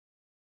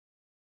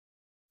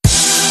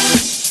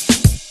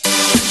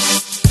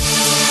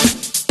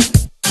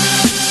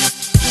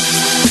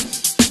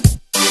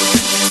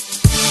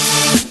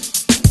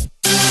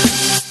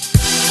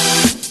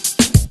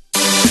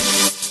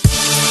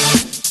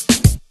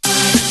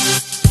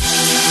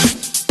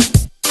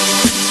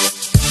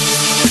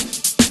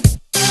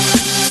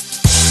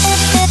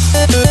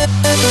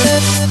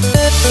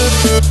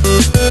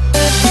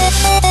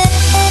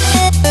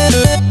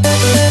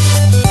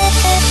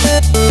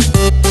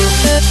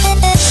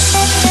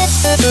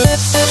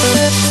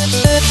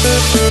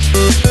Hello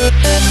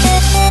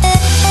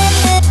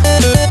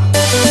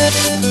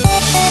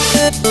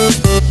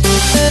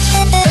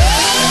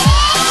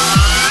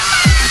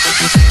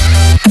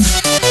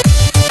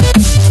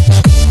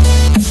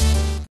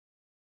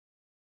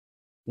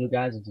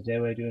guys, and today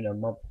we're doing a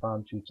mob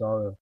farm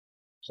tutorial.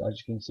 So as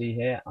you can see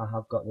here, I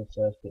have got the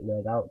first bit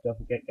laid out. Don't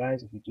forget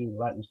guys, if you do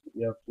like this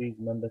video, please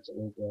remember to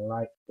leave a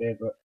like,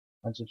 favourite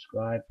and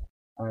subscribe.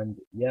 And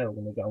yeah, we're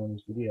going to get on with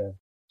this video.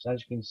 So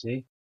as you can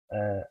see,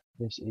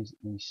 this is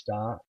the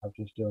start. I've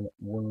just done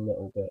one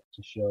little bit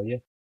to show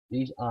you.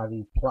 These are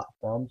the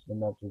platforms the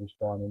mobs will be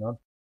spawning on.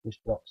 This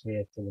box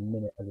here to the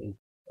minute of it is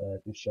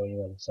just showing you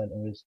where the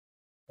centre is,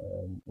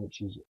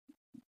 which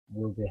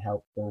will be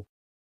helpful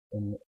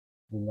in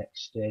the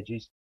next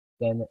stages.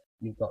 Then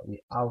you've got the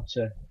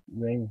outer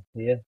ring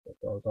here that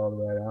goes all the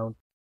way around.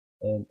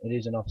 It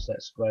is an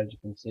offset square, as you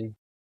can see,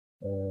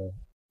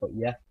 but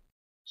yeah,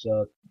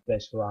 so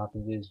basically what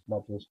happens is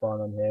mobs will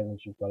spawn on here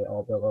once you've got it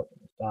all built up at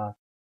the start,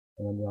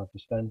 and then you have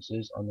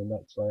dispensers on the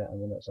next layer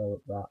and the next layer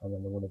up that, and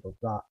then the one above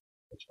that,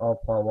 which all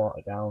pour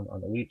water down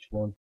onto each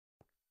one,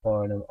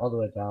 pouring them all the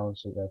way down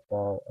so they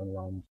fall and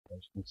land,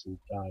 as you can see,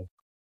 die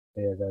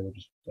here. They will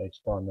just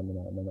spawn them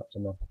and then that's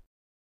enough.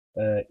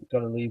 You've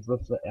got to leave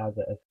roughly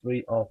either a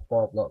 3 or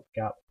 4 block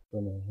gap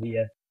from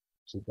here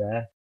to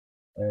there,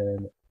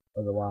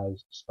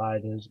 otherwise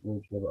spiders will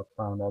be able to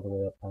climb all the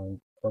way up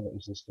and clog up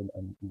your system,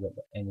 and you won't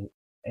get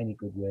any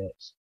good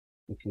rates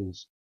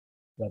because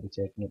they'll be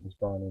taking up the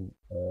spawning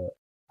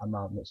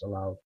amount that's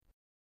allowed.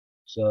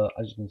 So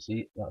as you can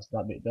see, that's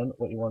that bit done.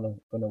 What you're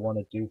gonna want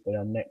to do for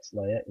your next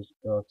layer is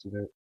go to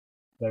the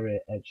very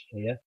edge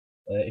here.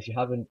 If you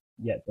haven't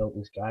yet built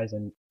this, guys,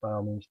 then by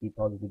all means do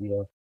pause the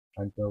video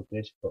and build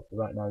this, but for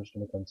right now I'm just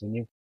going to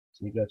continue.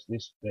 So you go to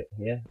this bit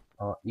here,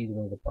 or either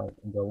one of the points,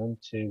 and go 1,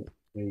 2,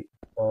 3,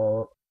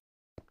 4,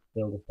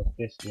 build up a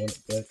fifth one,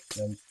 break,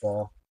 then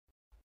 4.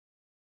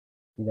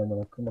 You then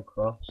want to come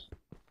across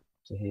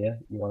to here,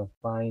 you want to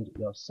find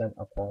your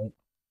center point,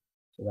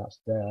 so that's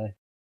there,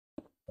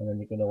 and then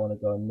you're going to want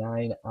to go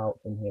 9 out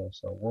from here,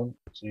 so 1,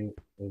 2,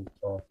 3,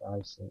 4,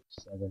 5, 6,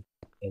 7,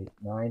 8,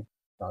 9,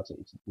 that's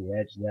it to the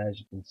edge there, as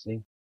you can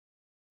see,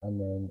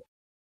 and then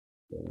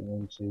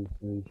 1, 2,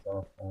 3,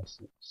 4, 5,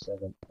 6,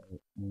 7,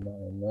 8,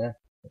 9 there.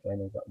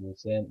 Again, exactly the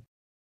same,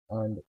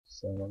 and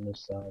same on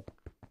this side,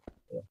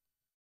 yeah,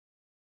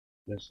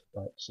 just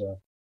like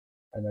so.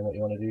 And then what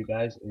you want to do,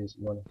 guys, is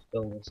you want to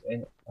fill this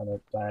in on a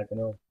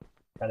diagonal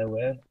kind of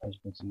way, as you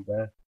can see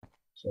there.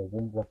 So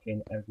one block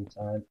in every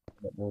time,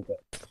 and it will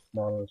get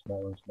smaller and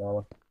smaller and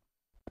smaller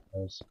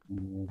as you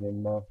move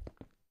in more,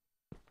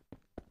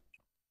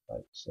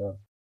 like so.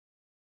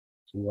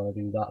 So you want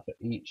to do that for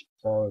each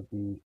 4 of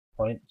the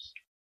points.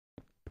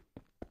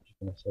 Just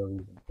going to fill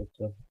these in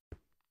quicker.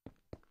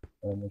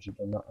 And once you've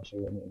done that, I'll show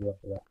you what you need to do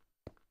after that.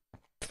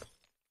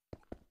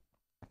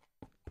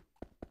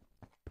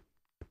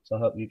 So I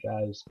hope you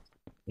guys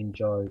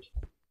enjoyed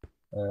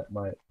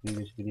my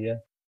previous video,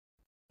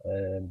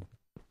 and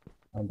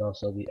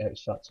also the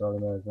X Factor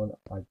Element one.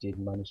 I did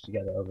manage to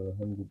get it over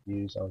 100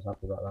 views. I was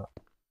happy about that.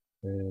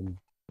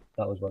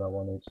 That was what I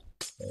wanted.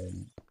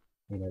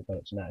 You know, got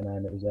it to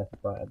 99. It was there for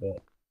quite a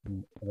bit,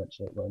 and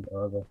eventually it went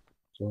over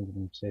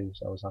 202.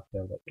 So I was happy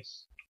I got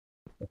this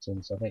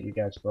button. So thank you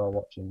guys for all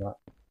watching that.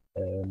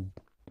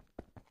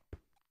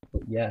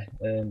 But yeah,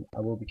 I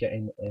will be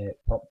getting a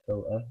pop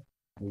filter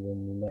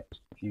within the next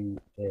few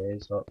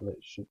days. Hopefully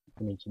it should be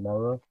coming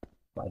tomorrow,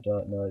 but I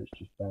don't know, it's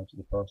just down to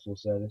the postal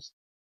service.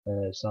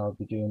 So I'll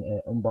be doing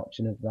an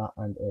unboxing of that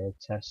and a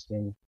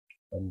testing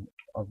and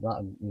of that,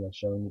 and you know,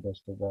 showing you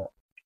basically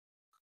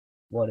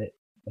what it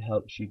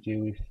helps you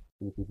do if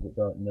for the people that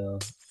don't know,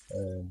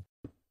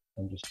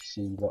 and just to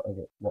see what a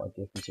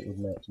difference it would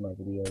make to my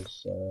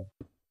videos.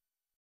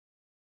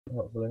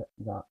 Hopefully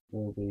that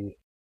will be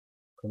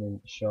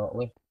coming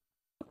shortly.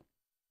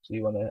 So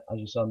you want to, as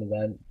you saw me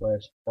then,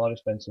 place 4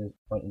 dispensers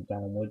pointing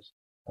downwards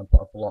and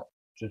put a block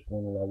just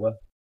one lower.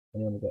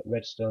 And you want to get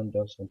redstone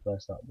dust and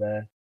place that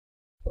there.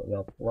 Put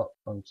your block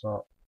on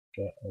top,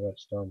 get a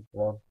redstone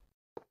block,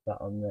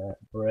 that on there,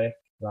 break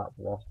that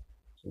block,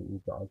 so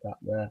you've got a gap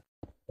there.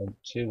 Then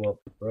 2 up,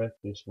 break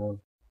this one,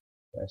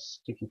 get a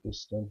sticky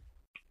piston,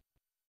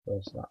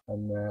 place that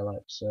on there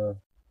like so,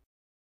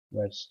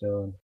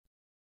 redstone,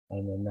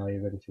 and then now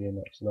you're ready for your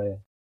next layer.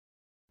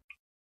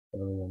 I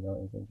don't really know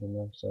anything in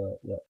there, so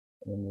yeah,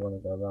 and then you want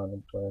to go around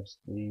and place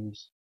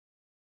these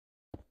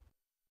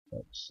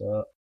like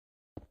so.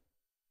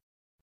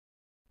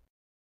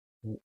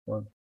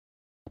 One,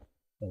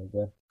 there we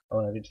go. Oh,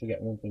 and I did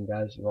forget one thing,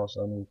 guys. You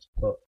also need to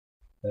put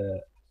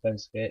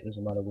fence gate.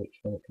 Doesn't matter which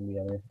one, it can be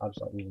any. I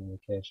just like using the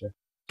acacia,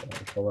 so like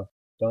the colour.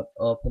 Don't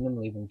open them,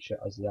 leave them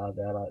shut as they are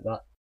there like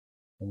that,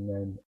 and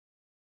then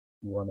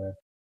you want to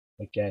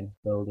again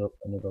build up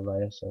another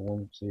layer. So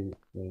 1, 2,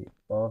 3,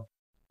 4,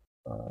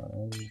 5.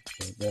 There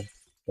we go.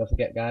 Don't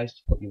forget, guys,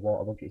 to put your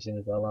water buckets in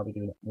as well. I'll be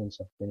doing it once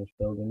I finish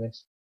building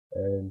this.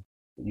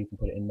 But you can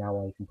put it in now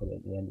or you can put it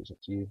at the end. It's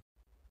up to you.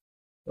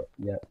 But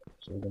yeah,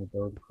 so we're going to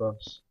build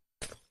across.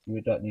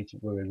 You don't need to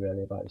worry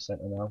really about your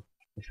centre now.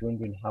 If you're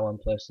wondering how I'm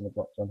placing the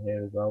blocks on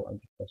here as well, I'm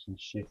just pressing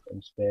shift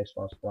and space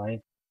whilst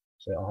flying,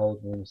 so it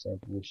holds me in the same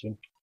position,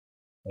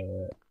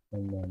 and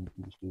then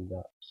you just do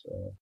that.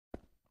 So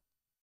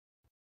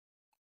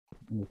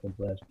you can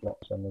place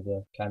blocks on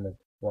the kind of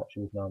blocks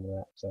you would normally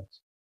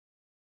access.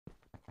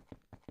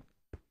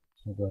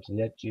 So go to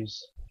the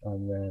edges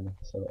and then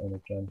fill it in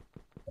again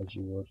as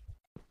you would.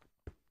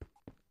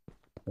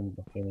 Come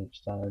back in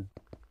each time.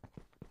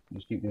 You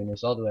just keep doing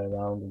this all the way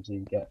around until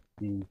you get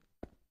the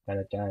kind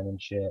of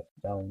diamond shape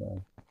down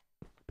there,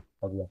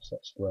 or the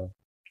offset square.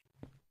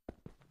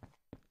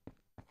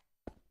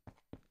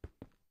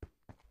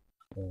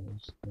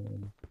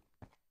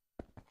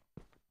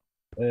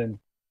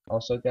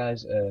 Also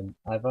guys,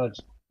 I've had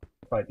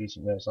quite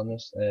decent rates on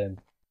this,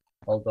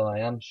 although I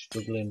am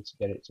struggling to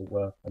get it to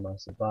work on my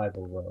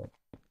survival world.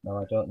 Now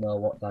I don't know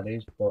what that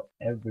is, but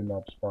every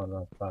mob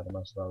spawner I've tried on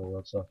my survival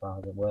world so far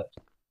hasn't worked,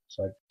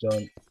 so I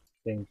don't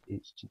think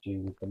it's to do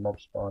with the mob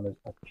spawners.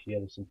 I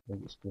purely simply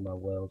think it's through my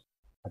world.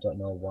 I don't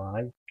know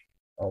why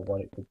or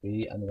what it could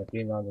be. I mean, I've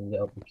been around and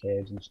lit up the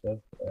caves and stuff.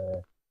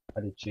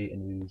 I did cheat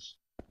and use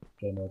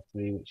game mode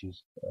 3, which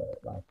is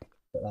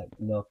like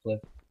no cliff.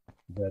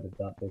 I've heard of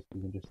that.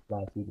 Basically, you can just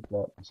fly through the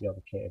block and see all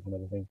the caves and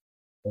everything.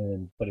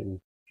 But it was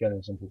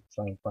getting something to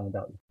try and find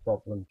out the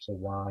problem to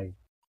why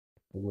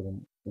it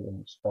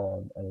wouldn't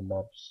spawn any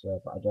mobs.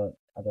 But I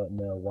don't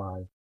know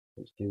why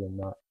it's doing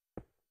that.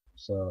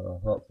 So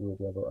hopefully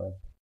we'll be able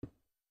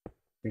to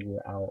figure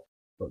it out.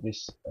 But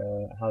this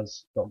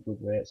has got good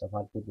rates. I've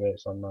had good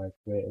rates on my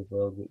creative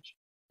world, which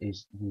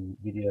is the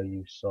video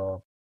you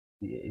saw.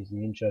 It is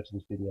the intro to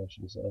this video,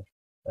 should I say.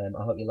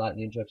 I hope you liked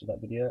the intro to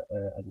that video.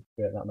 I did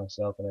create that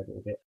myself and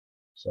edited it,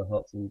 so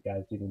hopefully you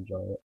guys did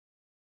enjoy it.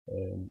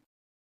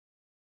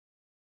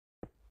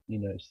 You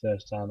know, it's the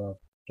first time I've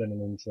done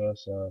an intro,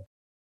 so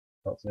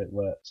hopefully it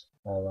worked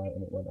alright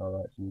and it went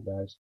alright for you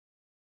guys.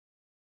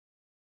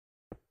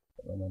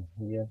 And then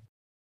here,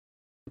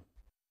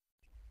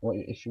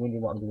 if you're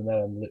wondering what I'm doing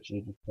there, I'm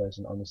literally just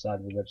placing it on the side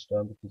of the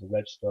redstone, because the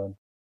redstone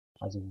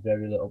has a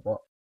very little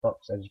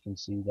box, as you can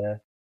see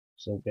there.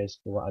 So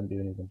basically what I'm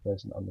doing is I'm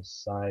placing it on the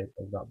side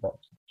of that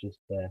box just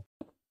there,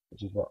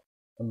 which is what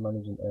I'm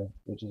managing to,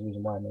 which is the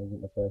reason why I'm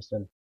managing the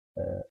person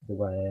the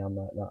way I am,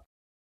 like that.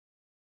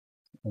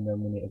 And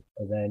then we need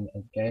to then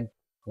again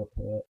go up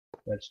here,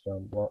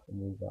 redstone block,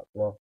 remove that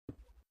block,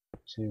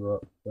 2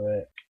 up,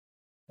 break,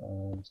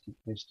 and keep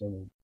this done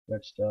with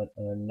redstone.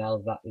 And now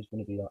that is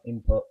going to be our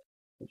input,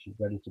 which is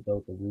ready to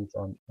build the roof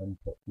on and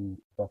put the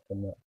block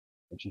on it,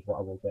 which is what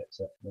I will get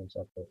to once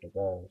I've built the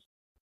walls.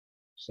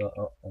 So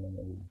up, and then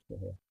we'll go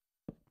here.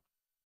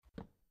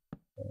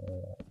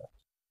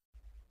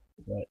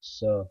 Right,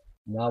 so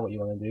now what you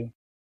want to do, you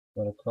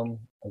want to come,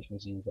 as you can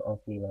see you've got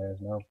all 3 layers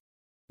now,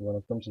 you want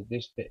to come to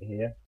this bit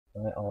here,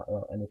 right,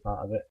 or any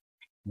part of it,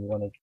 and you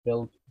want to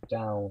build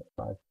down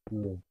by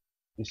through.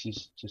 This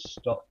is to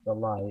stop the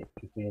light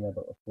from being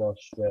able to flow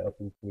straight up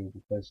and through,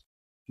 because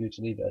if you were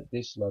to leave it at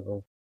this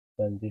level,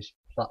 then this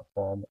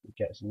platform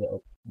gets a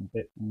little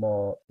bit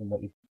more than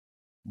what you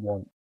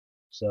want.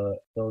 So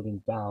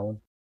building down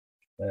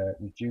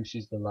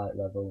reduces the light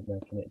level,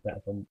 making it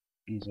better for,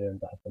 easier and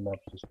better for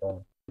mobs to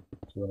spawn.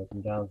 So you want to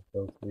come down,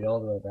 build 3 all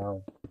the way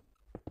down,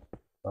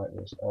 like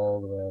this,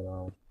 all the way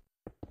around.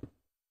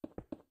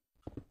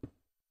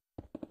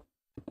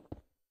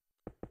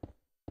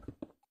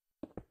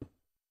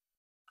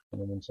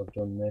 And then once I've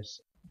done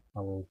this,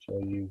 I will show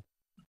you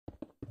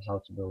how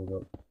to build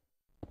up,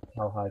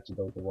 how high to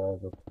build the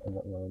walls up, and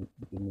what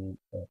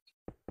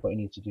you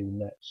need to do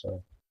next.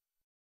 So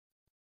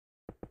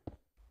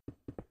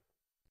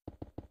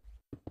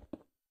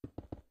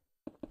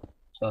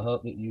I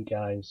hope that you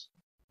guys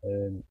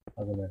are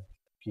gonna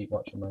keep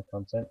watching my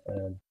content.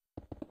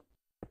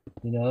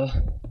 You know,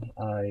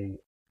 I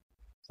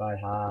try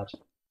hard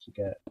to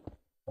get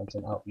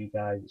content out for you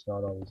guys. It's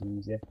not always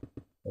easy,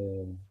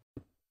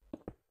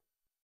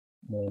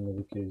 mainly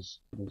because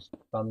there's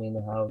family in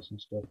the house and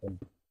stuff, and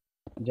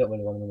you don't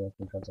really want to be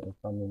making content with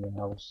family in the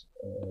house,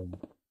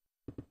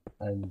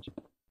 and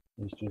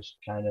it's just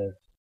kind of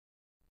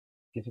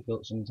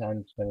difficult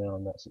sometimes depending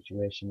on that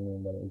situation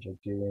and what it is you're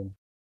doing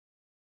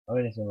or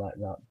anything like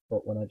that.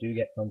 But when I do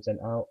get content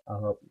out, I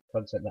hope the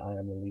content that I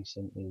am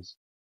releasing is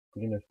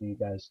good enough for you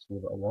guys to be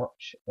able to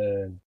watch.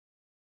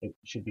 It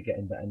should be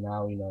getting better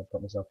now. You know, I've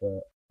got myself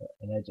an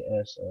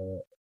editor,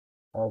 so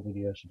all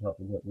videos should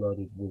hopefully be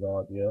uploaded with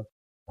audio.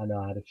 I know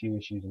I had a few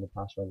issues in the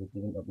past where they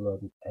didn't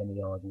upload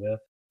any audio,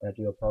 and I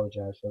do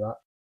apologise for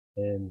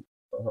that.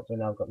 But hopefully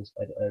now I've got this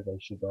editor, they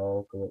should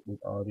all go up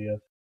with audio.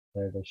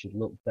 They should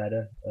look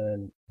better,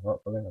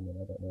 hopefully. I mean,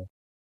 I don't know.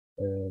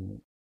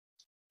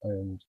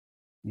 And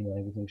you know,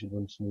 everything should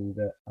run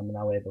smoother. I'm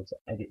now able to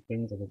edit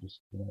things, as I just,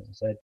 you know, as I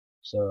said,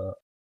 so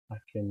I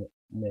can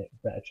make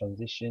better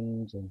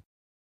transitions and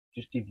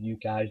just give you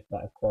guys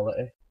better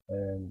quality. I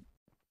don't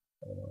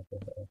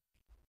know,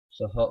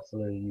 so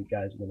hopefully you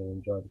guys are going to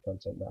enjoy the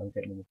content that I'm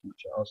getting in the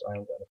future. Also, I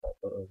am getting a pop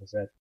photo, as I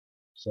said,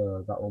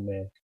 so that will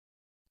make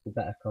the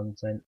better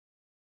content,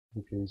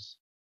 because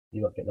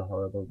you won't get the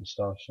horrible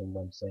distortion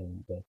when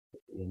saying the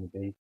A and the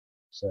B.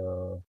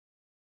 So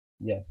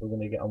yeah, we're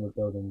going to get on with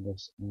building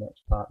this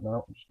next part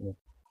now. I'm just going to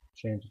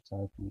change the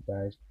time for you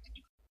guys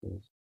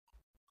because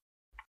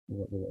you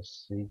won't be able to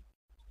see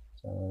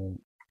time.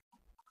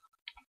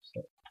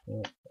 So,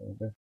 yeah,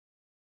 there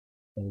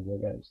we go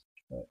guys.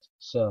 Right,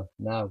 so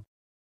now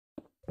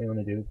what you want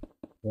to do,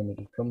 we're going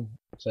to just come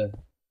to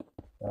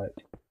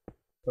like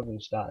probably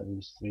the start of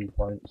these 3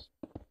 points,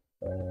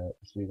 the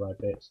 3 wide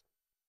bits,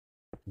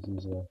 because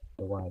these are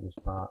the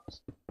widest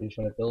parts. You just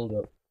want to build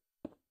up,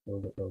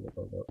 build up, build up,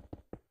 build up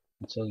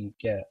until you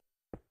get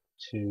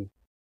to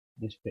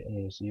this bit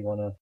here. So you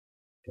want to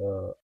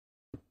go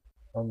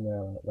on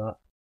there like that,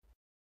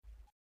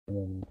 and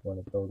then you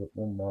want to build up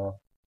one more,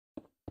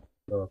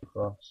 go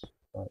across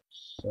like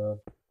so,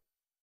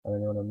 and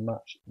then you want to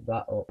match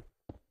that up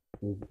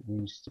with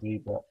these 3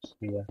 blocks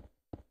here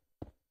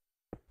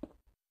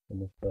in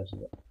this place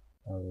of it.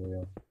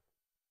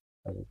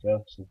 There we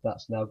go. So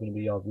that's now going to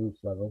be your roof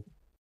level.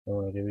 What I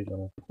want to do is I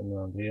want to come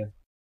around here,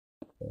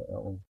 put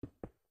that one,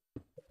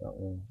 put that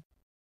one,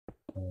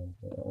 and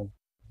put that one.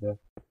 There.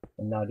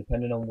 And now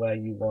depending on where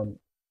you want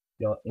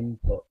your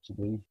input to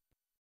be,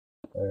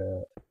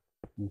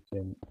 you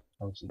can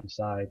obviously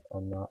decide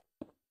on that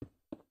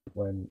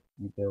when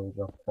you build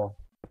your cloth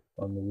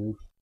on the roof.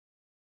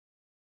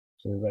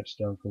 So the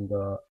redstone can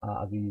go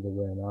out of either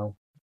way now.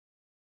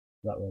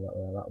 That way, that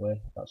way, that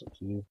way. That's up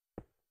to you.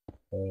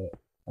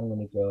 I'm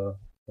going to go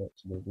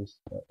to do this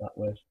that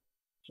way,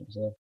 should I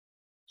say.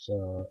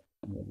 So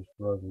I'm going to just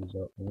blow these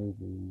up, remove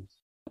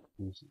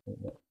these,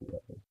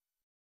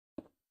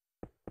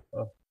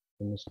 oh,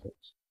 and this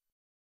fits.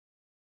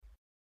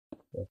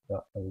 Like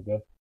that, there we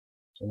go.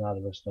 So now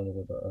the redstone is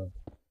able to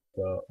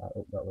go up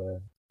that way,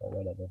 or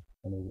whatever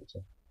I need it to.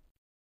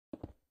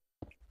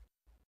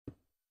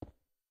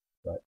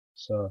 Right,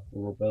 so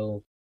we will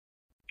build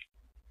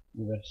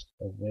the rest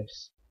of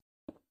this,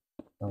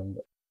 and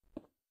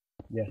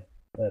yeah,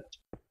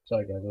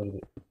 sorry guys, I was a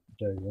bit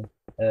dirty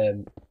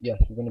then. Yeah,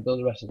 we're going to build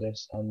the rest of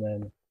this, and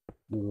then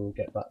we will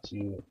get back to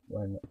you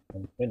when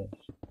I'm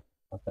finished.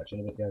 I'll catch you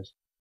in a bit guys.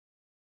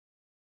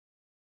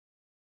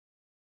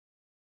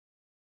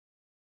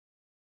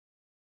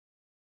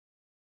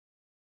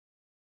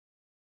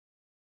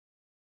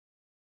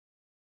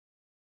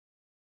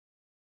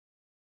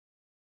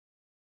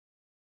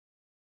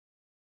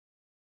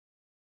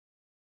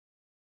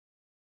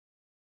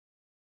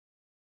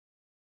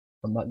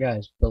 I'm back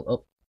guys, built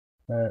up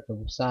the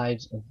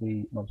sides of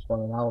the mob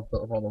spawner now. I've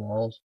built up all the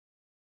walls,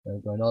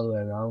 going all the way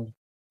around,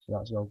 so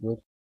that's all good.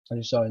 I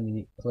just saw in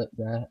the clip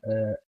there,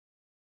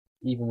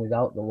 even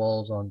without the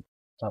walls on,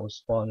 that was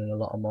spawning a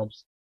lot of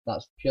mobs.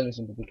 That's purely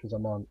simply because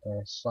I'm on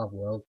a slab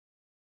world.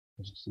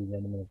 As you can see, the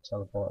enemy have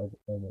teleported,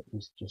 and it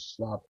is just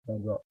slab,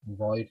 bedrock, and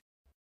void.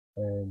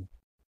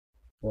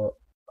 But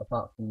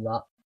apart from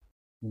that,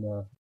 you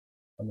know,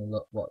 I mean,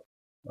 look what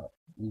like,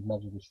 these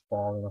mobs are just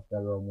falling off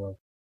their own world.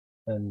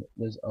 And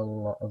there's a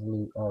lot of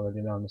loot already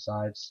around the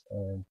sides.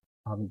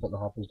 I haven't put the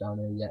hoppers down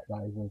here yet.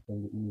 That is one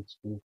thing that you need to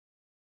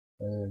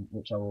do,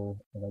 which I will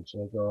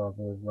eventually go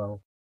over as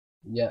well.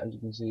 Yeah, as you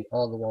can see,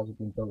 all the walls have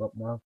been built up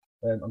now.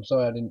 I'm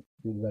sorry I didn't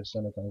do the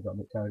redstone, I kind of got a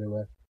bit carried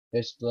away.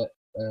 Basically,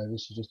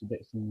 this is just a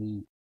bit from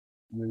the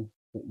roof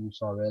that you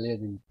saw earlier,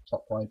 the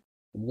top point.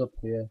 It was up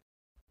here,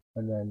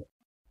 and then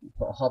you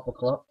put a hopper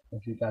clock,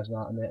 if you guys know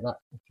how to make that.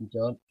 If you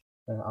don't,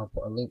 I'll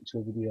put a link to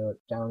a video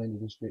down in the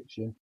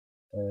description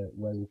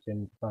where you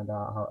can find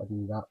out how to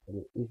do that. But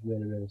it is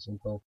really, really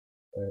simple.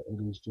 It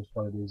is just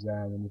what it is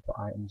there, and then you put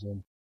items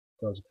in,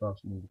 goes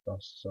across, move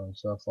across, so on and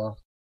so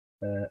forth.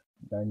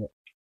 Then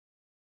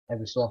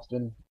every so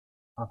often,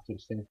 after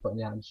it's finished putting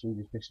the items through,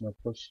 just fixing a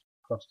push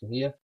across to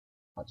here,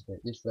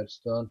 activate this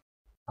redstone,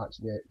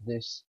 activate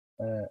this,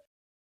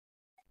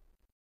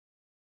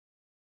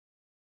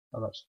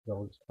 I've actually forgot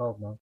what it's called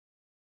now,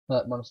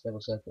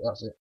 monostable circuit,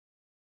 that's it.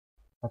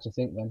 I have to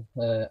think then,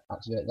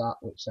 activate that,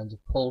 which sends a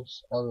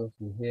pulse all the way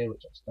through here,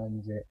 which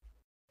extends it,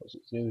 puts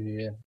it through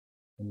here,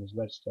 and there's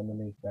redstone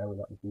underneath there with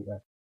that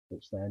repeater,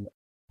 which then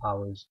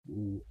powers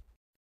the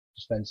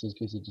dispensers,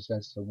 gives the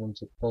dispensers a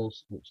one-tick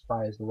pulse, which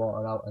fires the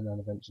water out, and then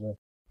eventually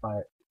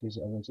gives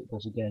it a one-tick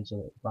pulse again, so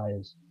it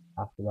fires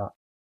after that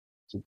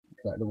to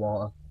collect the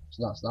water.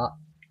 So that's that.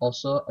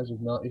 Also, as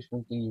you've noticed,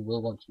 one thing you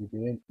will want to be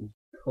doing is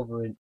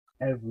covering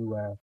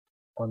everywhere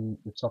on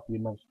the top of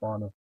your mob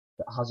spawner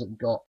that hasn't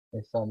got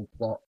a formed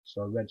block,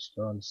 so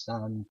redstone,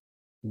 sand,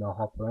 you know,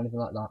 hopper, anything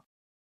like that.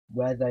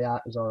 Where they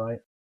are is alright.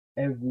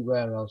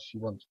 Everywhere else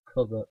you want to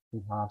cover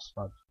with half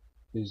slabs,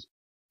 because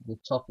the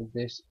top of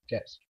this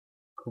gets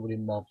covered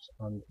in mobs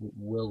and it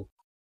will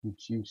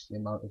reduce the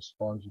amount of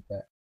spawns you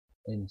get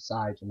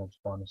inside your mob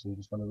spawner. So you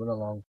just want to run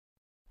along,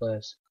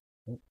 place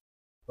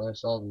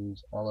all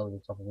these all over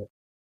the top of it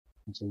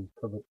until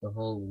you've covered the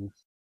whole roof.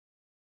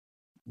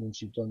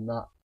 Once you've done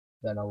that,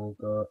 then I will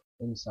go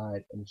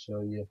inside and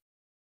show you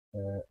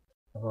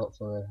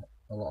hopefully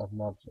a lot of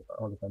mobs. It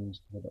all depends,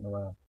 because I don't know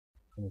where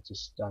I need to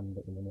stand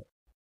at the minute.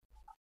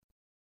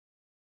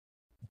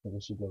 I think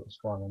we should be able to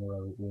spawn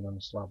anywhere with being on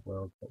the slab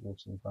world, but we'll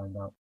soon find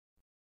out.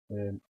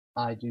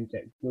 I do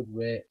get good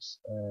rates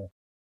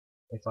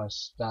if I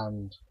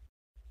stand.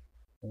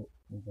 Oh,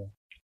 okay.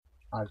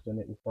 I've done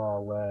it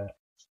before where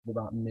it's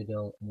about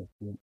middle and it's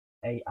been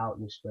 8 out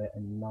this way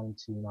and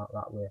 19 out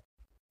that way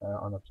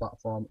on a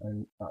platform,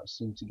 and that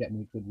seemed to get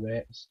me good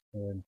rates.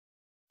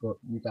 But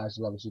you guys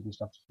will obviously just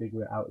have to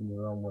figure it out in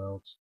your own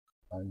world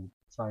and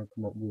try and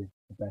come up with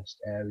the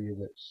best area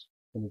that's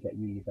going to get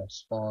you your best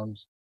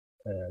spawns.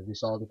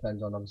 This all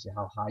depends on obviously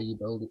how high you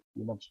build it,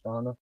 your mob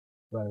spawner,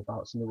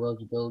 whereabouts in the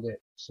world you build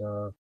it.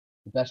 So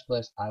the best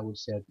place I would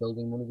say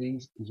building one of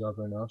these is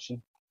over an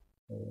ocean.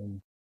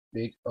 Um,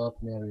 Big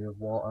open area of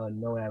water,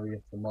 no area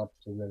for mobs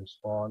to really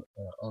spawn,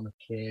 only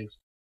caves,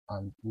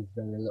 and with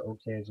very little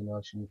caves in the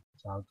ocean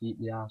because how deep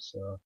they are,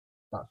 so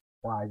that's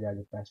why they're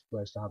the best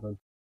place to have them.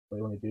 What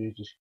you want to do is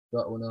just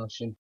go to an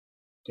ocean,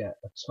 get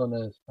a ton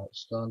of like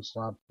stone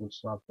slabs, wood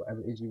slabs, whatever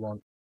it is you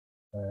want,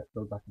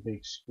 build like a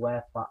big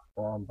square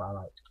platform by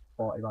like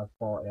 40 by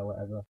 40 or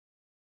whatever,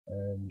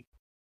 um,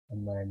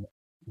 and then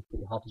you put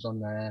your hoppers on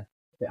there,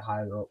 a bit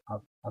higher up,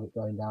 have it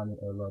going down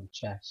into a load of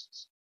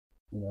chests.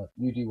 You know,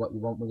 you do what you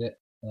want with it,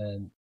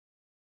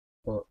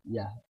 but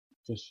yeah,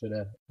 just for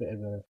a bit of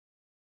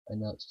a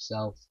note to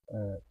self,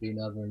 being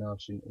over an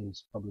ocean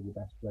is probably the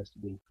best place to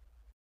be.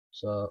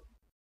 So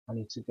I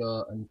need to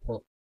go and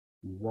put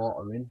the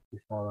water in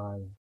before I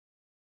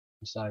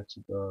decide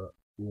to go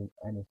doing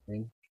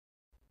anything.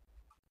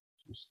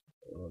 Just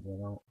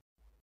out.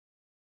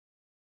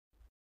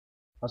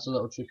 That's a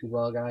little trick as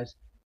well, guys.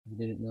 If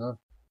you didn't know,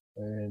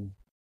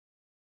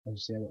 as you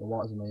see, the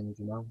water's in my image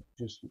now.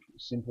 Just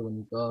simple when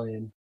you go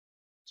in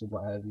to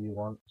whatever you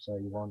want. So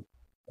you want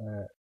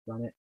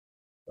granite,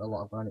 a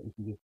lot of granite. You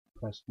can just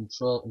press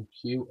Control and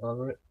Q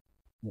over it,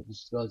 and it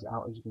just throws it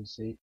out as you can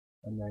see,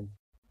 and then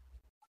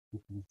you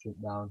can just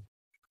jump down,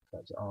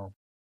 that's it all.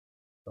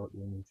 Go to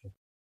your inventory.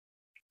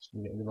 Just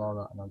gonna get rid of all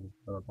that, and I'll just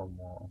fill up on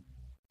water.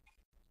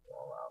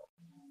 All out.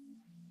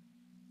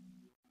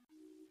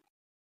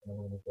 And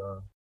I'm gonna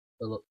go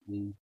fill up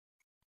the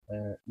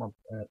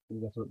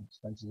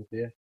dispensers up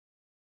here.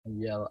 And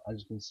yeah,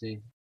 as you can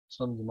see,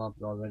 tons of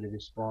mobs already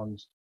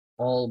respawned.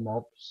 All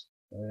mobs,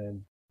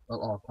 well,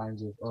 all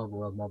kinds of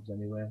overworld mobs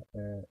anyway.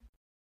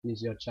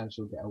 Here's your chance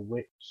you'll get a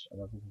witch. I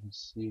don't think you can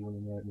see one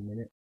in there at the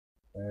minute.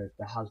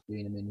 There has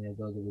been them in here,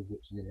 though there was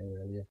witches in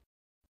here earlier.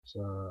 So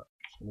I'm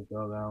just gonna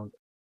go around,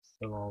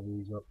 fill all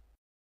these up,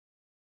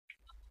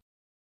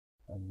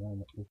 and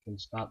then we can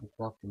start the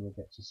clock and we'll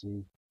get to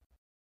see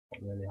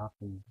what really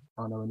happened.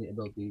 Oh no, we need to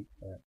build the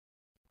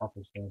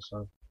office first,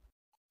 so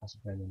that's a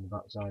pain in the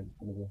backside. It's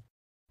gonna be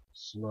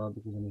slow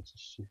because I need to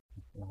shift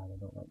the line. I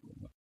don't like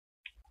doing that.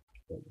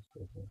 Build this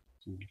over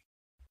to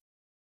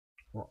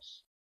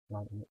what's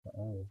lighting up that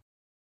area.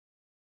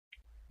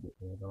 Bit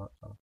weird, I like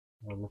that.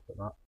 I'll look at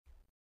that.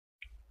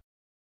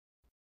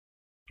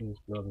 Let's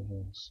go over here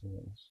and see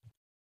what this is.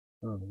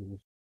 Oh, maybe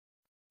just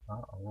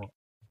that or what?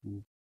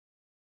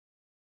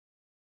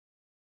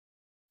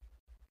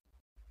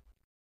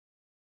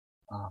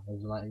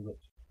 There's a lighting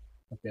glitch.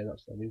 Okay,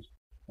 that's what it is.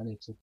 I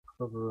need to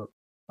cover up.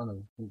 Oh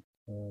no,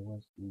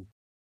 where's the.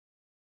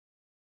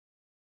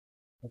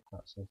 I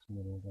can't say too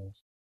many of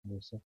those. Give me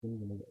a second, I'm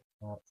gonna get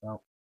the torch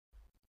out.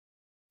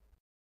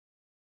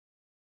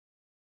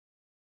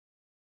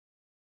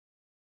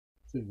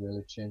 Should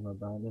really change my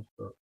brightness,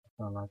 but I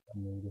can't like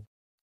I'm needed.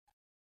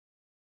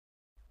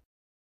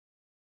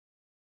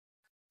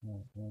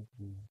 Right, where's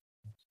the.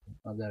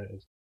 Oh, there it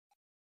is.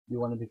 You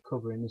want to be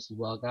covering this as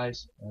well,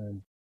 guys.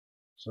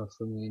 So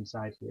from the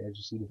inside here, as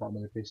you see the bottom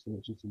of the piston,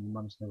 which is the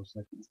monostable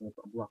circuit, you're going to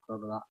put a block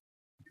over that,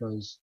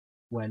 because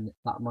when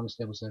that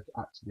monostable circuit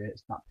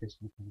activates, that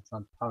piston becomes a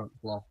transparent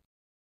block,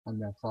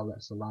 and therefore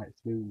lets the light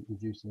through,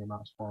 reducing the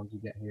amount of spawns you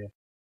get here.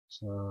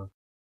 So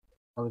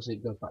obviously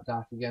it goes back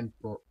dark again,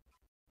 but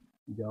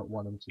you don't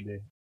want them to be.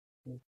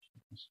 You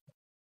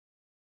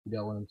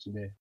don't want them to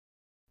be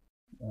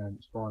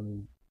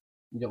spawning.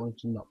 You don't want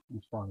them to not be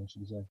spawning,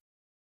 should I say?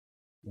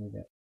 You're gonna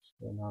get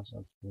spawn house.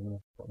 I'm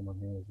gonna put them on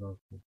here as well.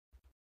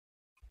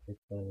 If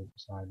they're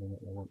deciding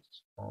that they want to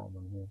spawn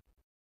on here.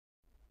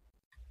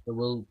 There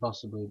will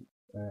possibly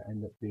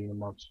end up being a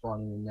mob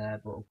spawning in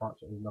there, but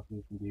unfortunately there's nothing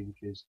you can do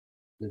because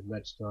there's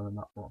redstone and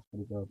that block's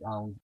going to go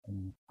down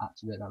and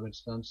activate that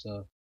redstone,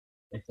 so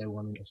if they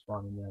want to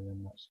spawn in there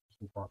then that's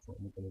just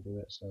unfortunately not going to do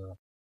it, so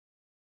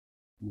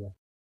yeah.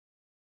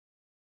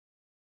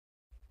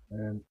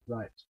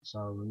 Right, so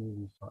I'll remove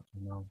these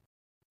factory now,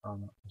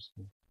 found that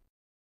piston,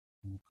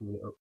 and cover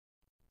it up.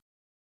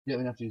 You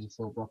don't even have to use a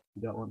full block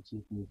if you don't want to,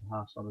 you can use a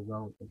half solid as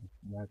well, but you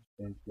can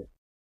change it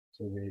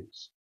so that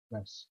it's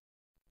less,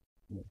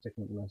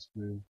 taking up less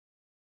room.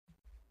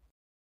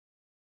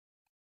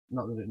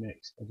 Not that it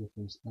makes a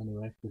difference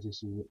anyway, because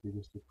this is literally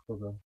just a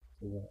cover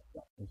for the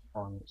actual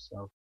spawn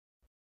itself.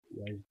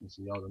 Yeah, as you can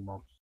see all the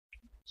mobs.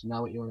 So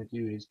now what you want to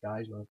do is,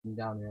 guys, you want to come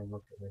down here and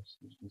look at this.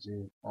 You can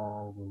see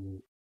all the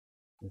loot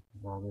with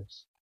all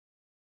this.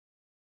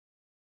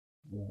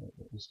 Yeah,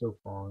 it's still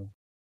falling.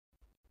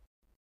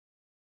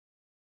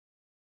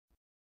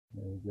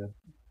 There we go.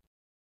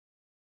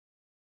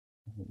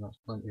 I think that's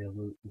plenty of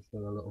loot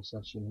for a little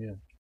session here.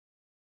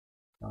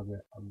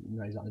 I'm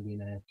not exactly being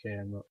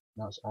AFK, but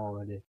that's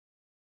already,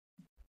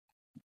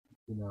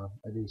 you know,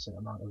 a decent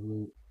amount of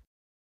loot.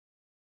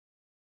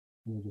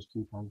 And you just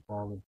keep on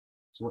falling.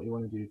 So what you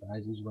want to do,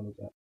 guys, is you want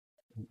to get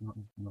not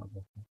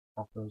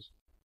hoppers.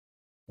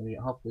 You want to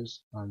get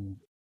hoppers and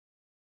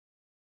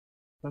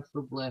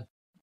preferably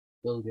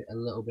build it a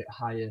little bit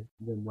higher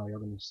than where you're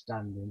going to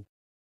stand in,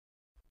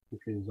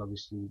 because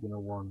obviously you're going to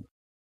want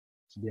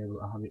to be able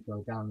to have it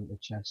go down into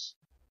chest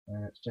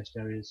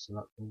areas. So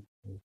that's 1,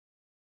 2,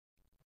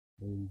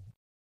 3,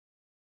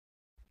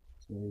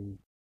 3,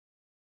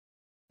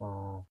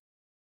 4.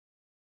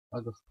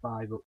 I'll go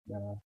 5 up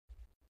there.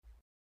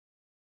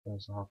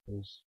 There's the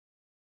hoppers.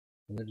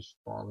 And they're just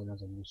falling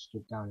as I'm just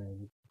stood down there.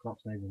 The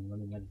clock's not even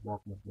running, they're just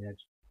walking off the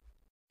edge.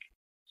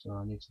 So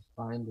I need to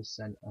find the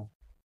centre,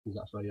 because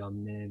that's where your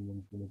main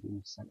one's going to be,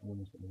 the centre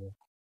one is going to be.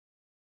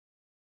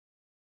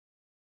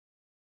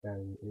 There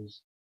it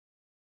is.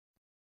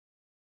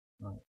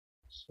 Right,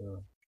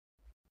 so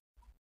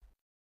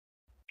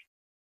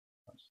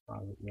that's 5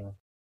 up there.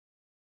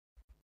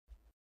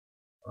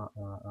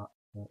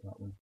 That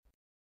one.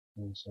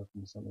 And so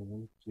from the centre,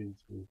 1, 2,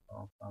 3,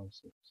 4, 5,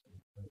 6,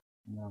 7, 8,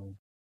 9,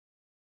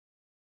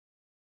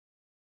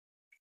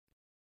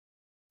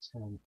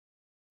 10,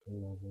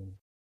 11,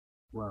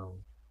 12.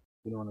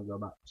 We don't want to go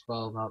back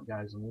 12 out,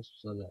 guys, on this,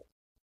 so that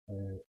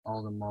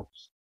all the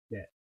mobs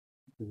get,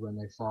 because when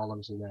they fall,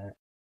 obviously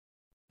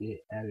the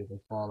area they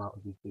fall out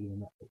of is being a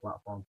the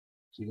platform,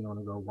 so you're going to want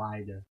to go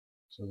wider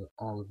so that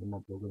all of the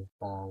mobs are going to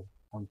fall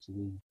onto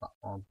the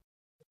platform.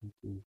 1,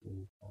 2,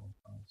 3, 4,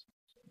 5, 6,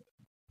 7,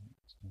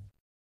 8, 9,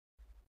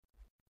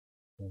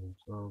 10, 11,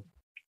 12.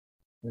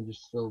 And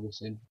just fill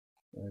this in,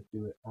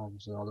 do it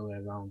obviously all the way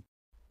around.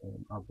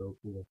 I'll build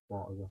through the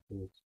quarters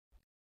afterwards.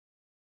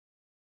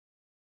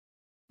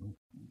 And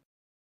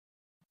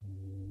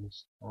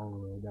this all the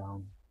way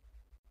down.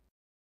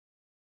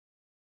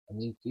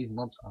 And these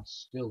mobs are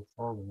still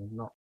falling, they've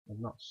not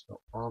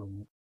stopped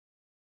falling,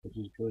 which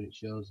is good. It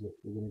shows that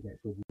we're going to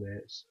get good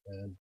rates.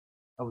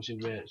 Obviously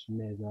rates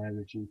may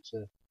vary due to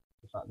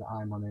the fact that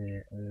I'm on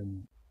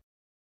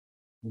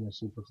a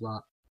super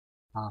flat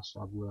half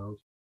slab world.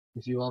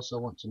 If you also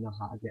want to know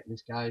how to get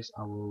this, guys,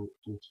 I will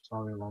do a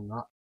tutorial on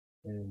that,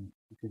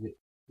 because it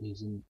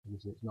isn't,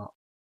 because it's not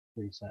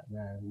preset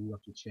there, you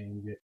have to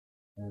change it.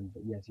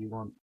 But yeah, if you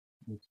want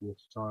me to do a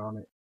tutorial on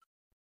it,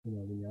 you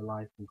know, in your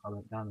life, and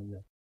comment down in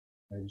the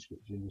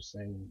description just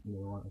saying, you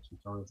know, I want a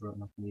tutorial for it,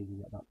 and I can easily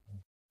get that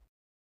done.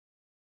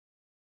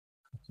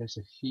 Okay,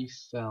 so he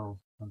fell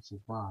and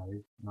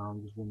survived. Now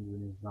I'm just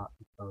wondering, is that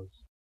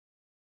because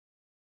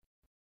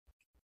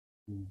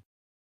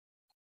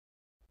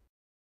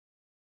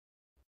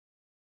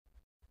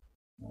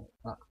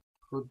that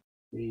could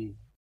be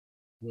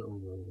a little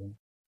reason,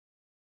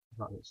 the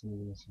fact that some of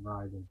them are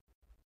surviving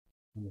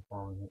and they're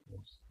falling like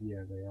this.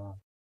 Yeah, they are.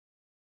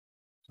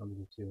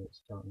 Somebody two,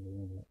 it's totally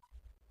in it.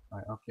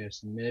 Right, okay,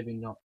 so maybe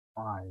not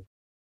 5.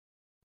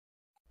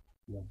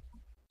 Yeah.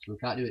 So we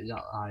can't do it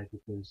that high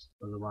because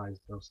otherwise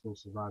they'll still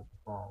survive the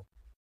fall.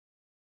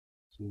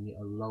 So you need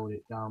to lower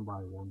it down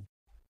by 1.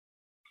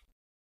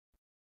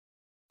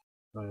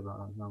 Sorry about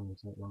that, now I'm going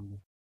to take longer.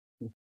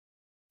 But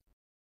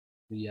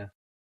yeah,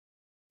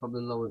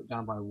 probably lower it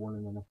down by 1,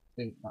 and then I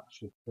think that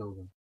should kill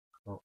them.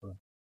 Hopefully.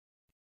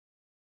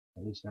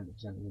 At least 90%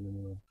 of them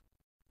anyway.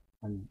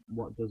 And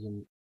what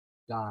doesn't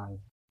die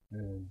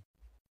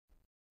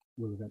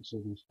will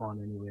eventually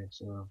respawn anyway,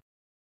 so,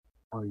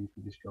 or you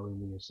could just go in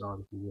with your sword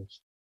if you wish.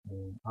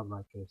 Have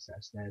like a set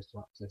of snares to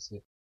access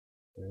it,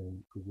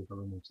 because you're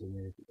going into the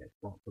mirror if it gets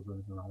blocked or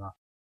anything like that.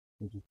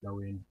 You just go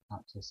in,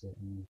 access it,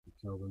 and you can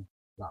kill them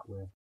that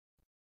way.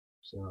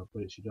 So,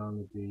 but it should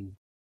only be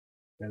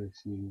very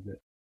few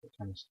that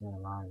kind of stay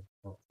alive,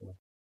 hopefully.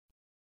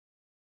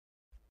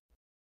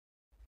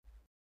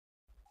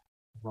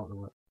 I thought they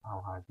were,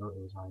 how high I thought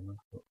it was high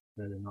enough, but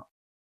clearly not.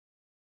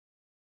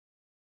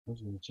 I'm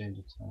just going to change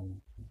the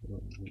time, I don't know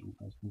what you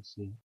guys can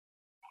see.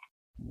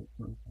 There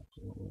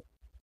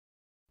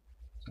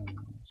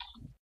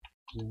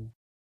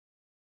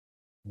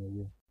you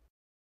go.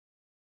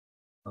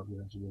 Probably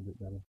that should be a bit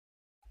better.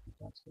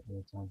 That's get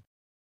more time.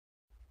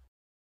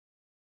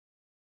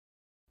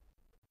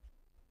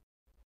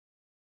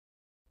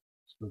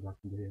 Let's go back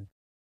into here.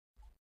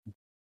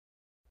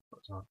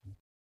 What's happening?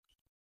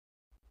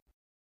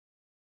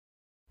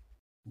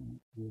 Can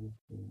you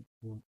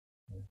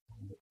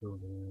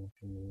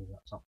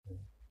that top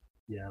there?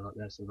 Yeah, look,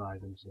 they're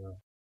surviving, so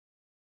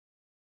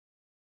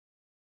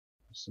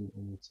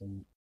something we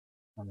can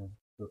kind of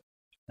put.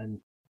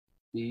 And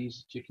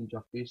these chicken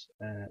jockeys,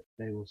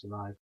 they will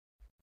survive.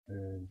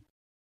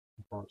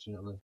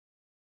 Unfortunately,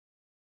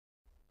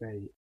 I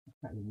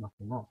can't even knock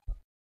them off.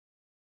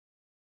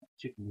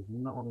 Chicken does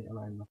not want me to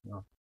let him knock them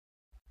off.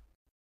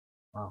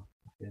 Wow,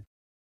 okay. I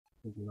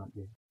think we might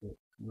be it.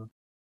 No,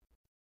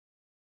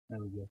 there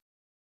we go.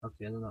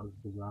 Okay, then that was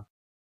bizarre.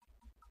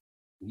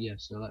 But yeah,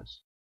 so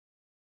let's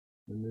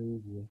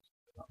remove this.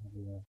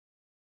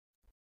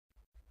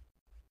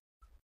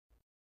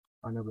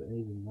 I know, but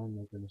even then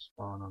they're going to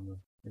spawn on the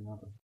thing,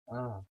 aren't they?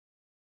 Ah,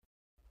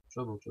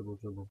 Trouble.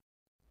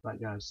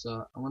 Right guys,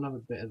 so I'm gonna have a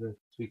bit of a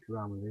tweak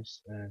around with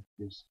this,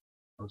 because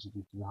obviously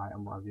due to the height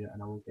and what have you,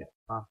 and I will get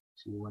back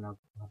to you when I've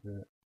had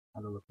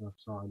a look and I've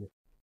sorted it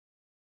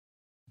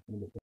in a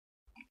bit.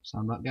 So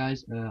I'm back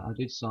guys, I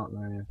did sort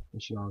the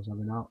issue I was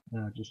having out,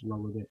 just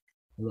lowered it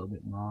a little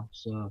bit more,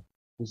 so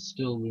there's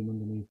still room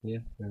underneath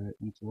here for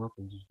you to walk,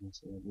 as you can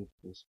see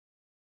because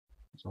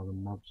it's all the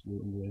mobs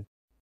looting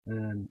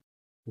here.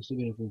 There's still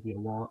enough room for you to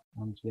walk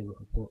and to be able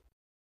to put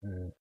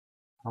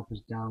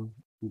hoppers down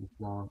through the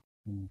floor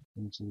and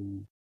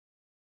into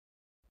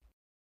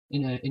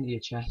your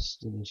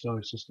chest, in your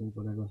storage systems,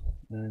 whatever.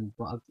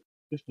 But I've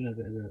just done a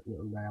bit of a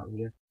little layout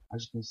here,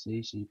 as you can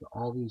see. So you've got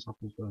all these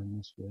hoppers going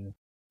this way,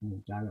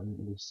 directly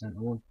into the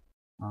centre one,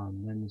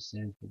 and then the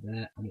same for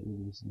there, and it will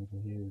be the same for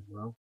here as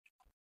well.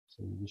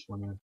 So you just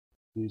want to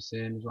do the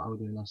same as what I was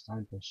doing last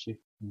time, press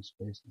shift and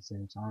space at the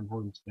same time,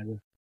 hold them together,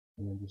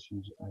 and then just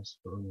use it as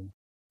button and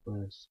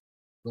place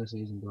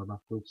these and go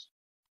backwards.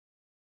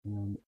 And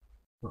then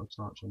put a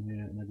torch on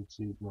here and add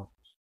 2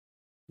 blocks.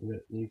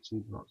 Leave 2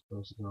 blocks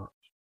close to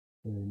torch.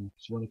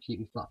 Because you want to keep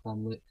your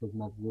platform lit because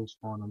mobs will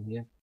spawn on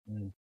here,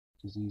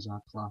 because these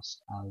are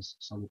classed as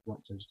solid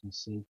blocks, as you can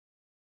see.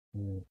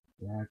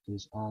 There,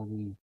 there's all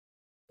the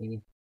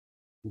thingy,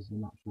 there's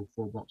an actual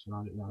full box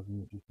around it rather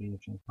than it just being a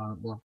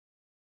transparent block.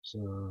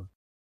 So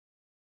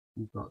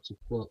you've got to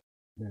put,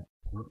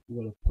 you've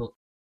got to put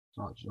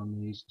torches on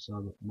these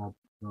so that mob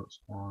don't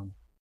spawn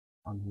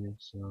on here.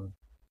 So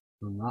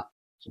from that,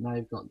 so now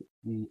you've got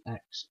the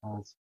X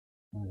of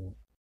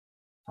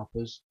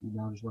hoppers. You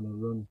now just want to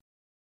run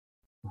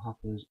the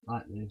hoppers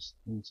like this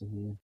into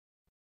here,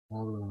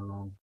 all the way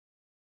along.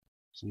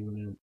 So you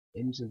run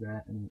into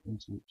there and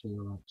into each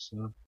other like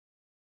so.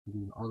 You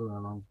do it all the way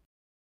along,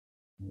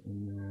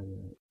 in there,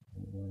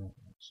 like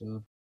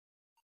so.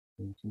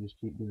 And you can just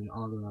keep doing it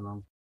all the way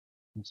along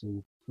until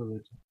you've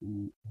covered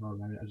the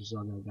whole area. As you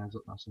saw there guys,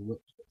 look, that's a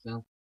witch that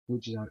fell.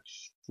 Witches are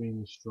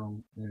extremely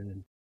strong,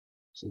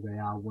 so they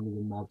are one of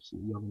the mobs that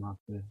you're going to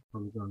have to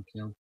probably go and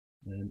kill.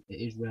 It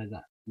is rare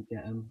that you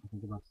get them. I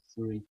think I've had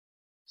 3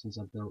 since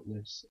I built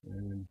this.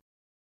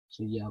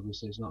 So yeah,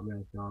 obviously it's not rare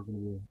if you're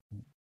going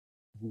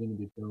to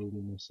be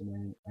building this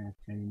in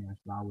AFK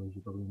for hours.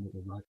 You're probably going to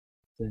get like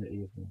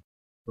 30 of them.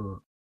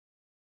 But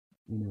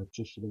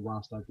just for the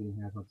whilst I've been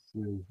here, I've had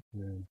 3,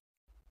 and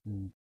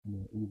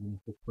even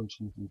if they're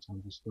punching a few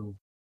times,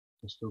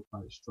 they're still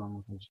quite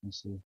strong, as you can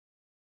see.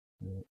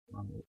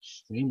 I'm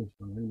extremely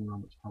strong. I don't know how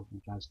much health you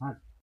guys had.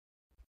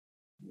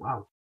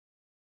 Wow.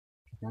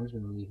 I'm just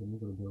going to leave him. I'm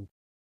going to build.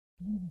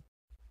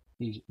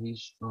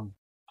 He's strong.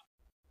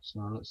 So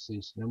let's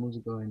see. So them ones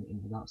are going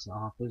into that set of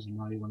hoppers, and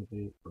now you want to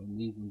be putting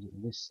these ones into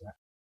this set.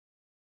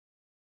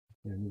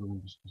 Okay, another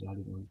one just because I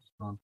didn't want it to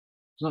spawn.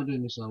 It's not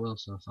doing me so well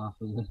so far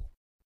for the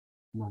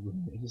mob.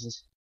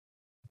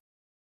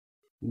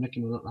 You're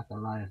making me look like a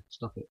liar.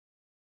 Stop it.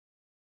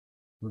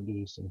 Don't do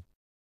this to me.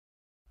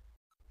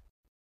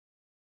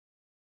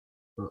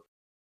 But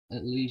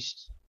at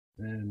least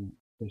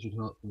they should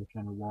hopefully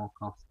kind of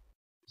walk off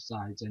the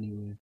sides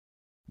anyway.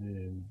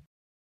 And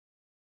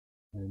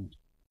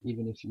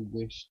even if you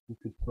wished, you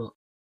could put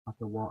like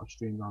a water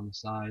stream around the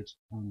sides,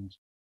 and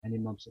any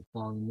mobs that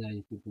fall in there,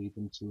 you could lead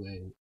them to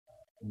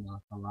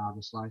like a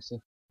lava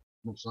slicer,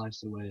 mob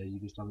slicer, where you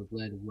just have a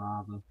blade of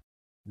lava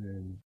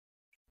and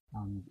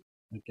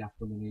a gap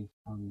underneath,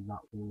 and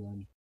that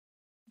will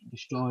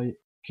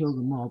kill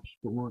the mobs,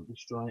 but won't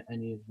destroy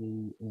any of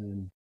the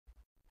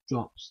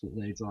drops that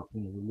they drop. The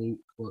loot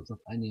won't drop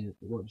it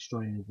won't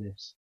destroy any of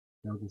this.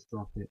 They'll just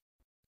drop it.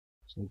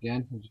 So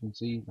again, as you can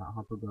see, that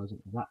hopper goes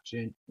into that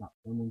chain, that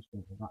one's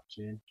going into that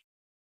chain,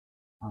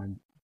 and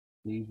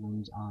these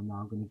ones are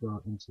now going to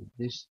go into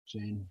this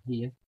chain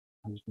here,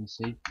 as you can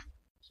see.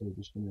 So we're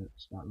just going to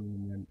start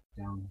running them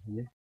down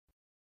here,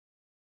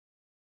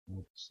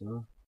 like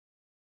so.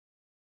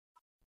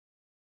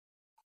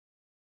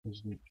 Why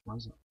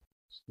is that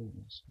still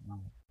this?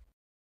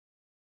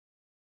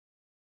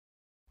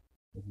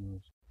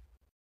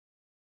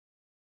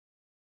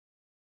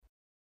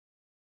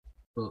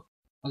 But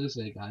as I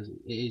say guys,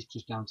 it is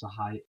just down to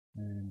height.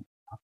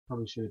 I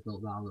probably should have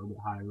built that a little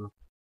bit higher up.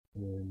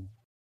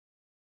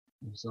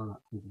 I saw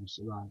that people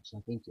survived, so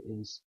I think it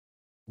is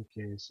a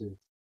case of it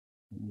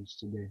needs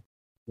to be a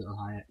little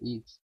higher.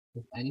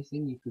 If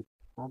anything, you could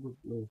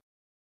probably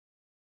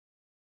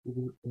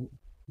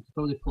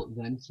put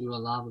them through a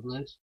lava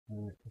blade,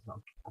 if that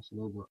was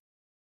possible. But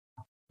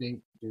I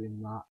think doing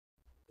that,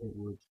 it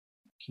would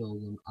kill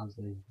them as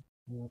they.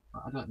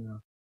 I don't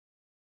know.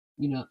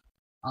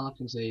 All I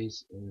can say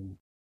is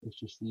it's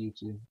just for you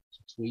to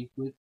tweak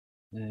with.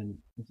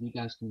 If you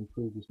guys can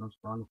improve this mod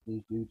spawner,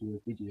 please do a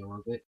video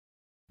of it,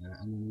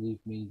 and then leave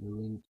me the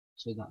link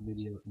to that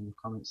video in the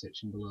comment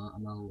section below,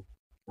 and I'll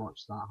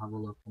watch that, have a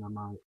look, and I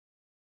might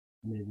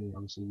maybe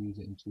obviously use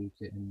it and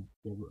tweak it and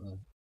be able to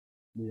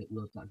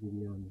re-upload that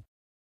video and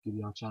give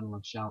your channel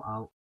a shout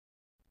out,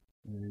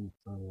 and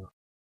for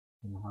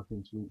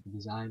helping tweak the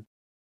design.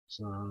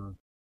 So,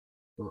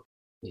 but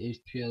it is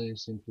purely and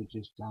simply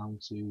just down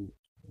to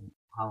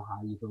how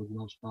high you build your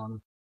mod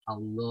spawner, how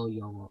low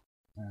your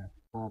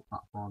 4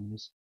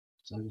 platforms.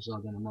 So as you saw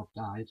then a mob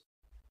died,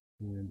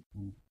 and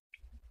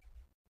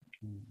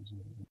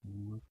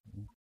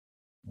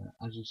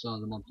as you saw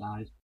the mob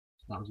died,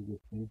 so that was a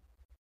good thing.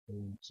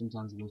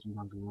 Sometimes they will,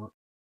 sometimes they won't.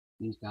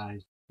 These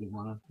guys didn't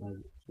wanna,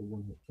 for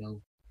one hit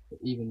kill, but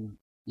even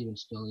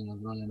still, you know,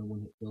 they're only on a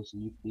one hit kill, so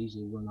you could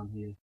easily run on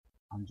here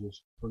and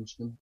just punch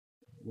them.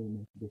 It wouldn't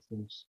make a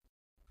difference.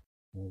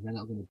 They're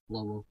not going to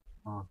blow up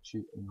or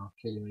shoot them or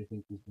kill you or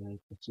anything because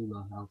they're too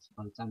low health.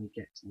 By the time you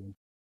get to them,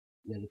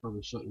 yeah, they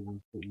probably shot you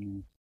once, but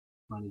you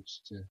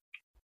managed to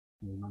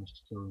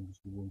kill them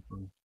just with one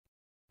punch.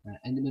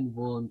 Endermen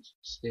won't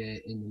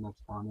stay in the mob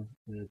spawner.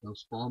 They'll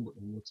spawn, but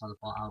then they'll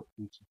teleport out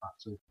due to the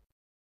fact of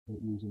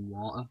using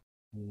water.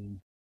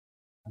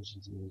 As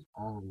you see, there's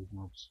all these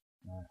mobs.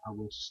 I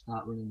will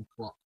start running the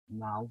clock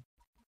now.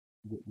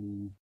 Get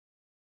the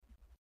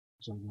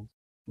sorry guys.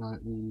 Now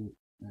that the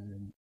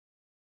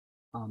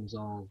farm is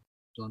all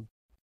done,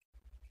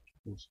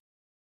 just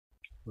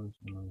first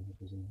one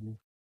is in here.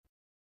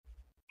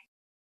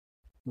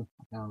 I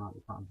kind of like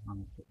the pattern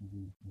I'm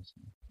putting this.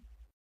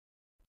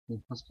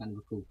 That's kind of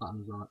a cool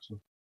pattern as well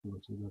actually.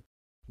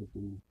 With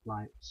the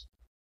lights.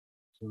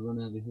 So run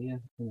over here,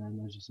 and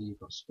then as you see you've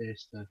got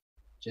space for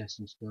chests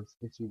and stuff.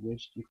 If you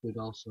wished, you could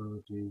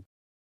also do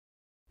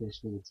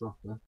this with a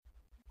dropper.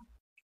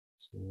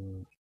 So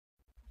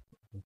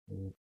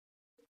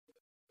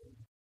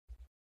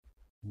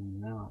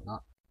and there like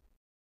that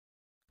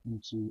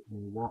into a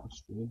water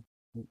stream.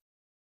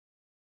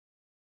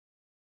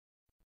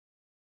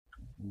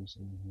 This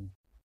in here.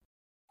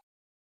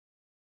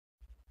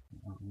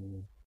 That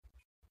way,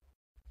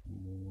 and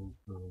then we'll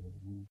go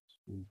 1,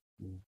 2,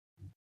 3,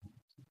 4, 5,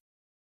 6,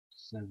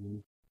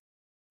 7.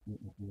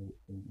 Make that way,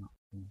 bring that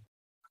thing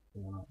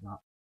there like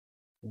that.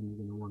 Then you're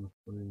going to want to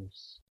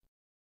place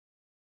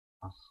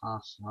a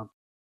half slab.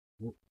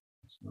 Oh,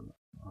 it's not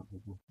that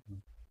big.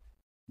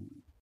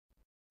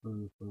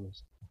 Going to place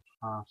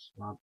a half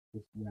slab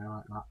just there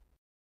like that,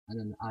 and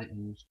then the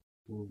items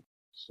will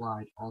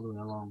slide all the way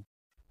along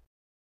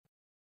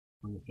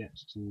when it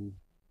gets to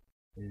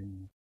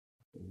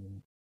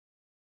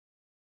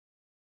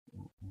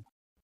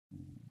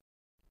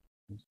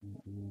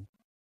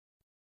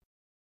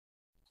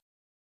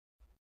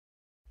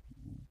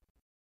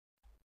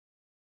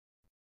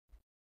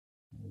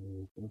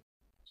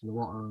so the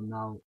water will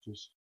now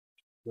just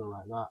go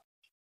like that.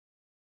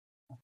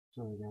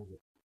 Sorry guys,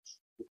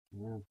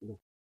 so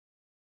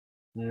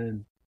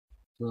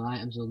the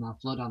items will now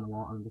flow down the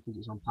water, and because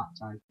it's on pack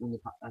tag, when the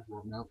pack tag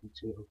won't melt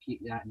into it, it'll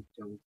keep the items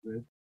going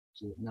through.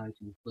 So that now you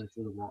can play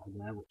through the water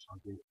there, which I'll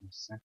do in a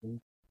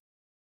second.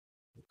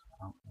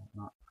 Out like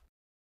that.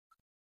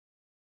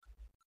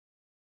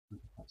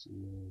 That's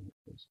and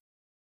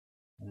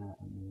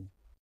then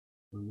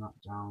run that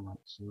down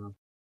like so.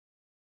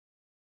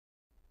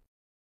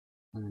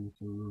 And then you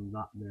can run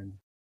that then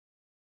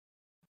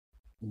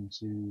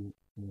into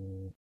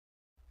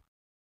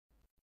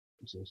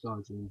a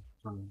storage room,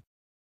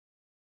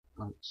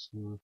 like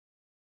so.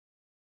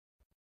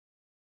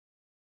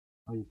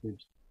 Or you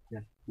could,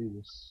 yeah, do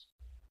this.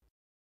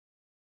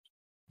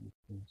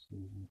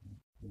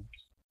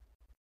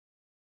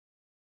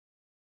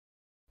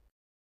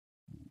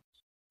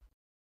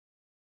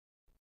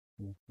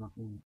 Yeah,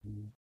 nothing.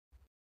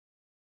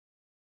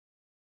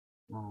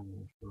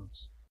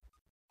 Almost.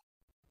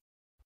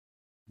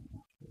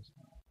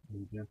 There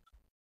we go.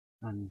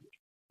 And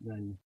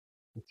then,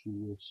 if you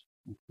wish,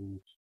 you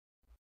could,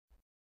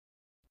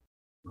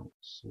 like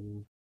so.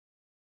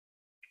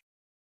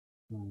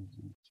 And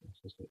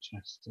let's get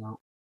chests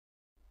out.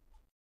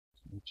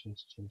 So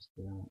chest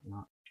there like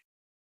that.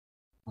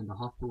 And the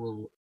hopper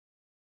will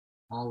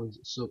always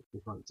suck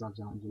before it drags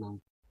items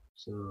along.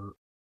 So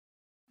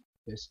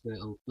basically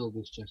it'll fill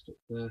this chest up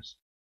first,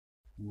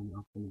 and then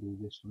I'm going to do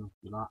this one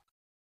after that.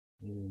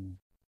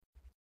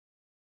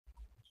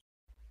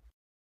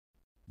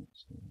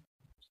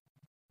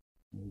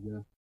 There we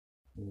go.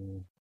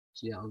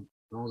 So yeah, I'll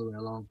go all the way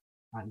along.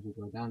 Items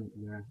will go down into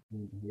there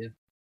and into here.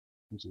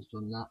 Once it's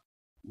done that,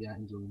 the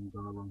items will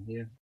go along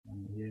here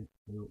and here,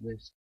 and up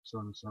this, so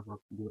on and so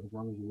forth. You can do it as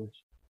long as you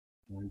wish.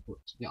 But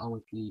to get on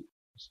with the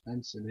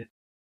dispense in it,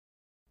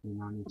 you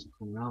now need to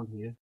come around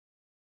here.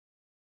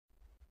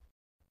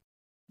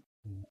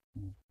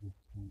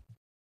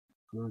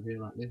 Come around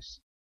here like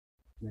this,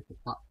 make a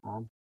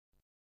platform,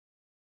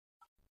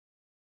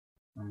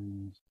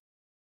 and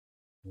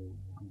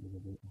I'm going to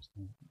do it this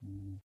time.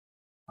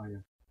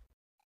 Fire.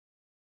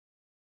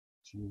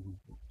 Choose one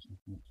box, I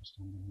think just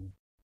under here.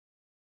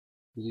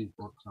 These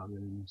blocks are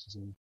really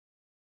necessary.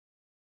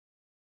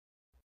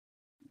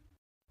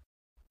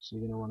 So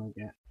you're going to want to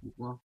get your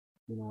block,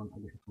 you're going to want to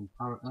get a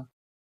comparator.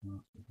 No,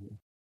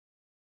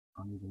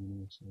 I'm going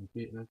to say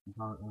computer,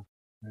 comparator,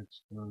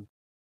 redstone,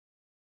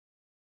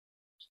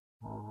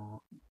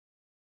 or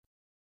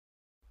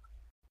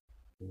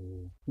so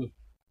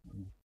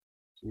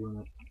you want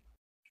to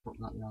put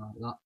that down like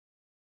that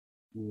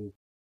with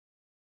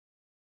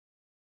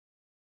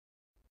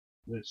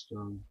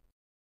redstone.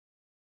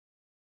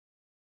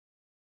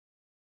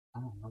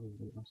 How did I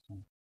do it last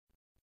time?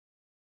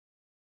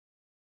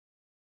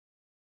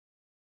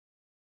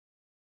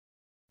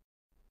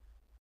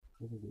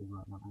 I think it was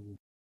like that, wasn't it?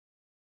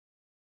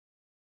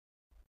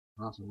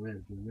 That's a way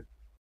of doing it.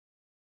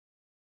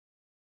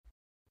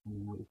 And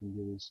then what you can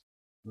do is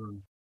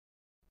run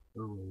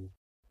slowly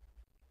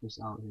this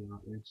out here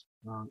like this,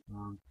 round,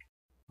 round,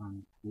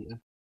 and here,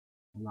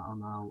 and that'll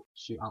now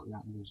shoot out the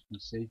items as you can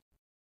see.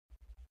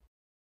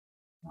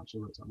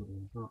 Actually works out better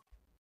than I thought.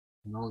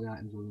 And all the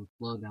items will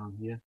flow down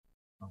here.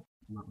 Oh,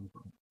 I'm not going to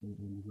put it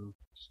in the road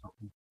to stop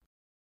them.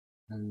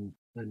 And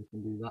then you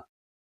can do that.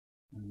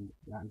 And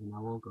the items are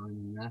now all going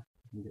in there.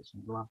 You can get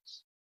some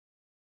glass.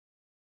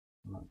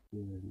 I like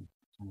the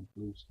kind of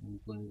blue and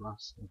plain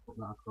glass, and put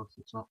that across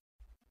the top.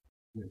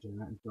 Make sure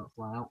the items don't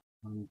fly out.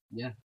 And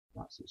yeah,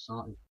 that's it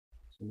sorted.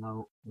 So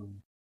now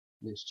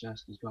this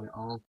chest has got it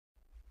all,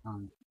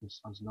 and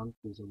this has none,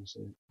 because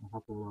obviously a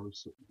hopper will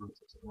always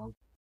takes it long.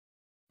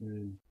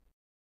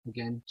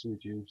 Again, to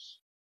reduce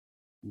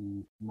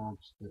the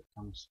mobs that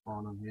kind of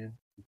spawn on here,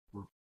 we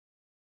put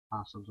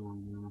parcels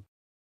on there,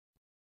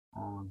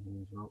 all on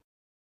here as well.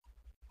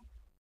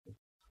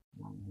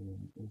 On here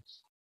like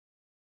this.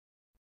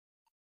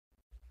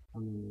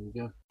 And then there we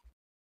go.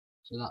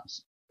 So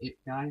that's it,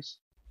 guys.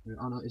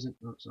 Oh no, it isn't.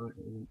 Oh, sorry,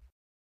 it isn't.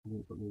 I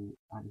didn't put the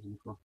items in the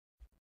cloth.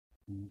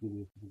 And give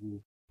you a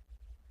view.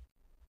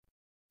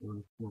 You want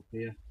to come up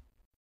here.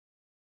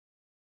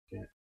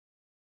 Okay.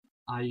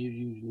 I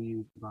usually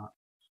use about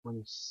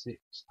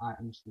 26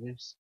 items for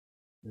this.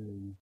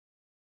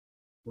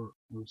 But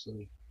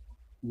obviously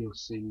you'll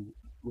see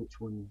which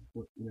one,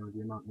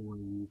 the amount you want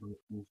to use when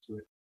it comes to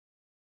it.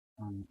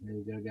 And there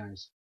you go,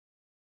 guys.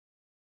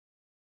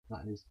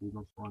 That is the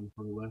mod spawn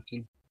fully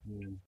working.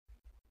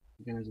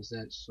 Again, as I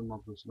said, some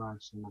mobs will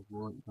survive, some mobs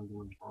won't, depending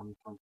on the farming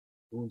from.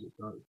 The ones that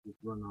don't, just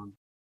run on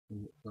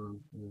and hit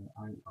them.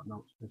 I ain't got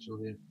no special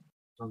here.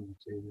 As long as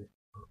you 2 hit,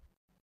 but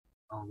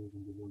all of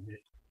them do 1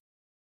 hit.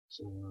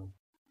 So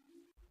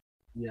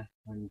yeah,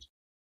 and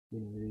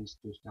it is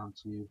just down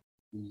to you.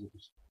 These are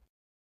just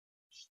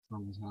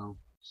strong as hell.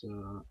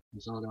 So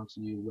it's all down to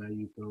you where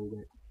you build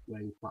it,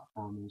 where your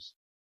platform is.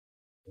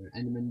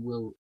 Endermen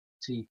will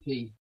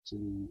TP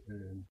to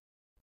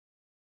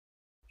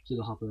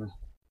the hopper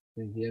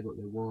thing here, but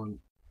they won't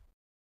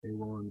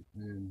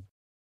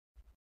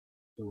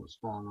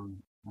spawn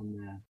on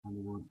there, and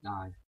they won't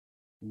die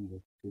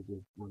either because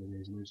of what it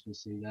is. And as you can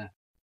see there,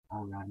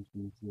 all the items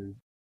coming through.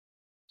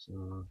 So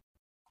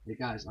hey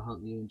guys, I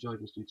hope you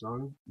enjoyed this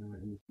tutorial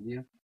in this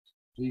video.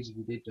 Please, if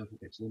you did, don't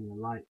forget to leave me a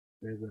like,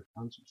 favourite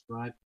and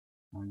subscribe,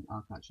 and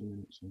I'll catch you in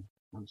the next one.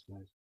 Thanks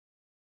guys.